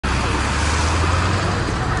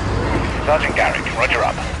Sergeant Garrick, roger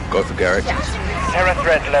up. Go for Garrick. Terror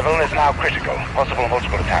threat level is now critical. Possible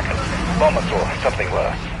multiple attackers. Bombers or something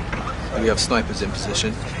worse. We have snipers in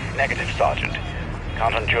position. Negative, Sergeant.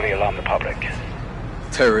 Can't unduly alarm the public.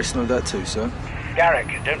 Terrorists know that too, sir. Garrick,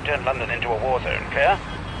 don't turn London into a war zone, clear?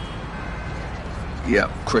 Yeah,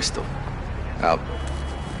 Crystal. Out.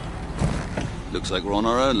 Looks like we're on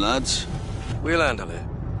our own, lads. We'll handle it.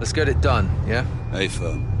 Let's get it done, yeah? Hey,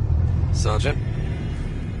 firm. Sergeant?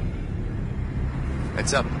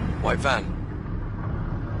 Heads up. White van.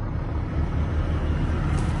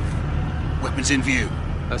 Weapons in view.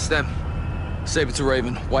 That's them. Saber to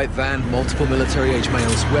Raven, white van, multiple military-age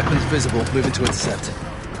males, weapons visible, moving to intercept.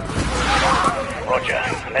 Roger.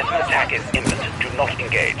 Unless an attack is imminent, do not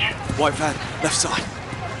engage. White van, left side.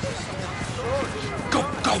 Go,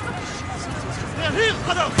 go! They're here,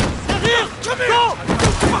 Adam! They're here! Come here! Go!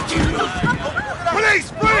 Fuck you!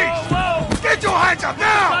 Police! Police! Get your hands up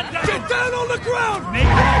now! Get down on the ground! I'm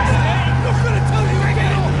not gonna tell you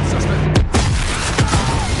again! Suspect.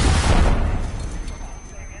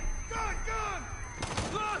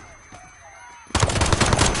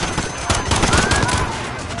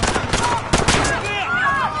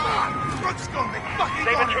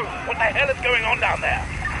 What the hell is going on down there?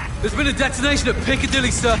 There's been a detonation at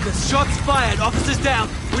Piccadilly Circus. Shots fired, officers down.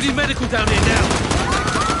 We need medical down here now.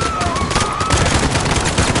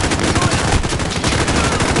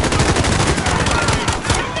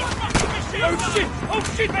 Oh shit! Oh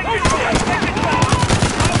shit! Oh shit!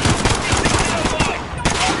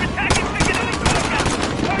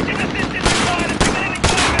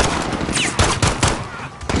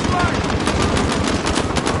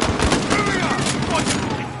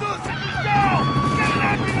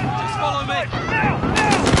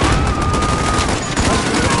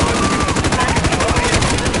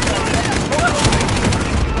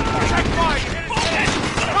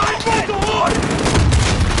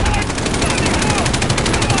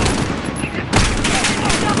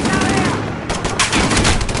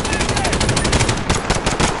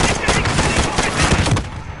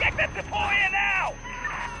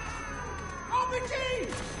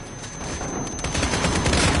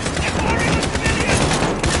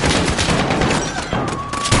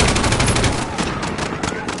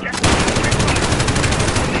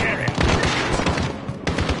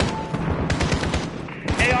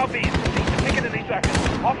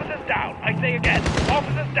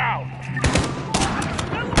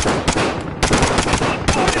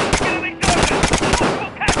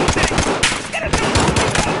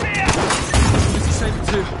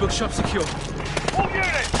 Bookshop secure. All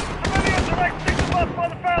units, civilians direct signal bus by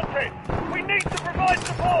the fountain. We need to provide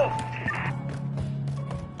support.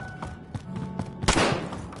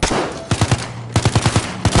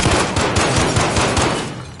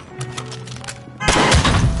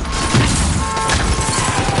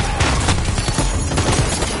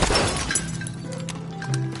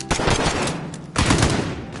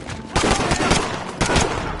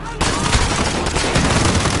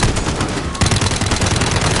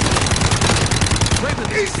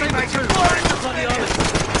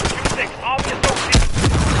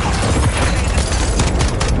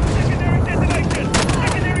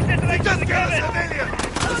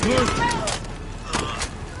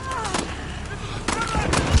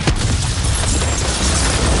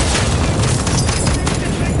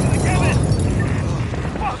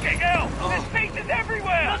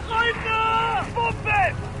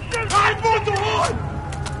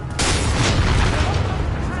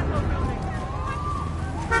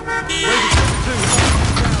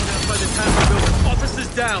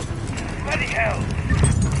 Down. Bloody hell!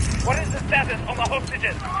 What is the status on the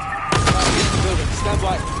hostages? Stand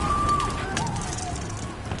by.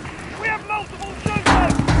 We have multiple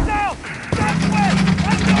shooters! South! Southwest!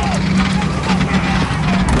 And north!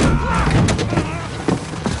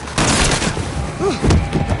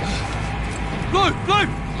 Blue! Blue!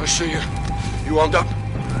 I'll show you. You wound up?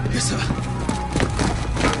 Yes, sir.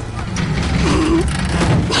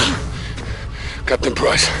 Captain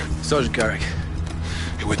Price. Sergeant Garrick.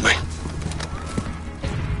 You with me?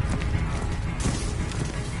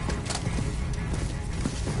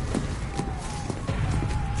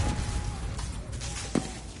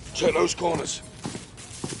 Check those corners.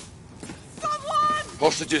 Someone!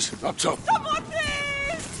 Hostages, up top. Someone,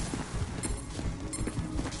 please!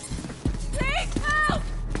 Please, help!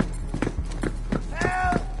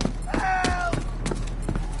 Help! Help!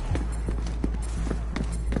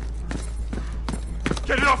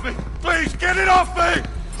 Get it off me! Please, get it off me!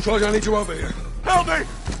 Sergeant, I need you over here. Help me!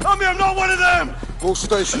 Help me, I'm not one of them! All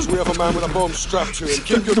stations, we have a man with a bomb strapped to him.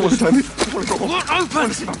 Keep your distance. Look,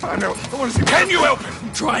 open! Can you help him?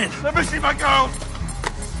 I'm trying. Let me see my girl!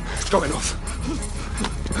 It's going off.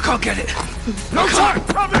 I can't get it. No time!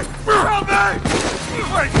 Help me! Help me!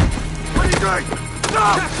 Wait! What are you doing? No!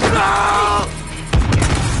 No!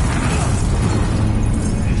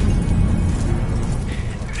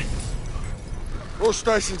 All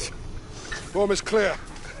stations, bomb is clear.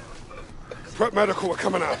 Prep medical, we're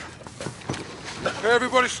coming out. Hey,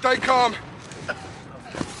 everybody stay calm.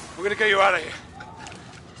 We're gonna get you out of here.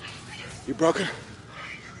 You broken?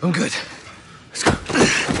 I'm good. Let's go.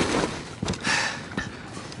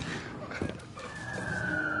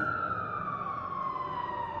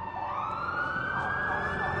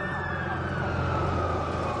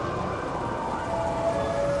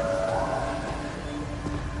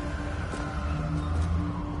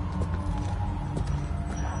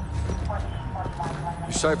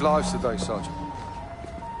 You saved lives today, Sergeant.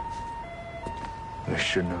 It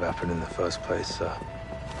shouldn't have happened in the first place, sir.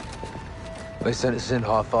 They sent us in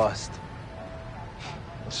half-assed.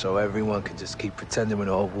 So everyone could just keep pretending we're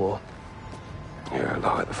not at war. Yeah,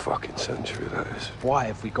 like the fucking century, that is. Why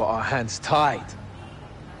have we got our hands tied?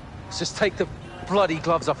 Let's just take the bloody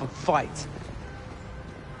gloves off and fight.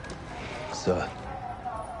 Sir.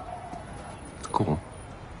 Go on.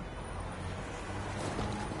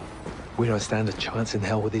 We don't stand a chance in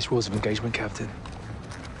hell with these rules of engagement, Captain.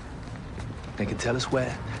 They can tell us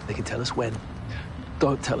where, they can tell us when.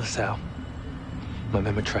 Don't tell us how. My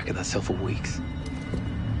men were tracking that cell for weeks.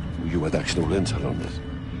 You had actionable intel on this?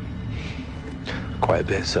 Quite a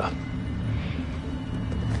bit, sir.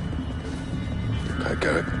 Okay,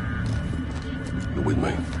 Garrick. You're with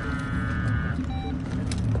me.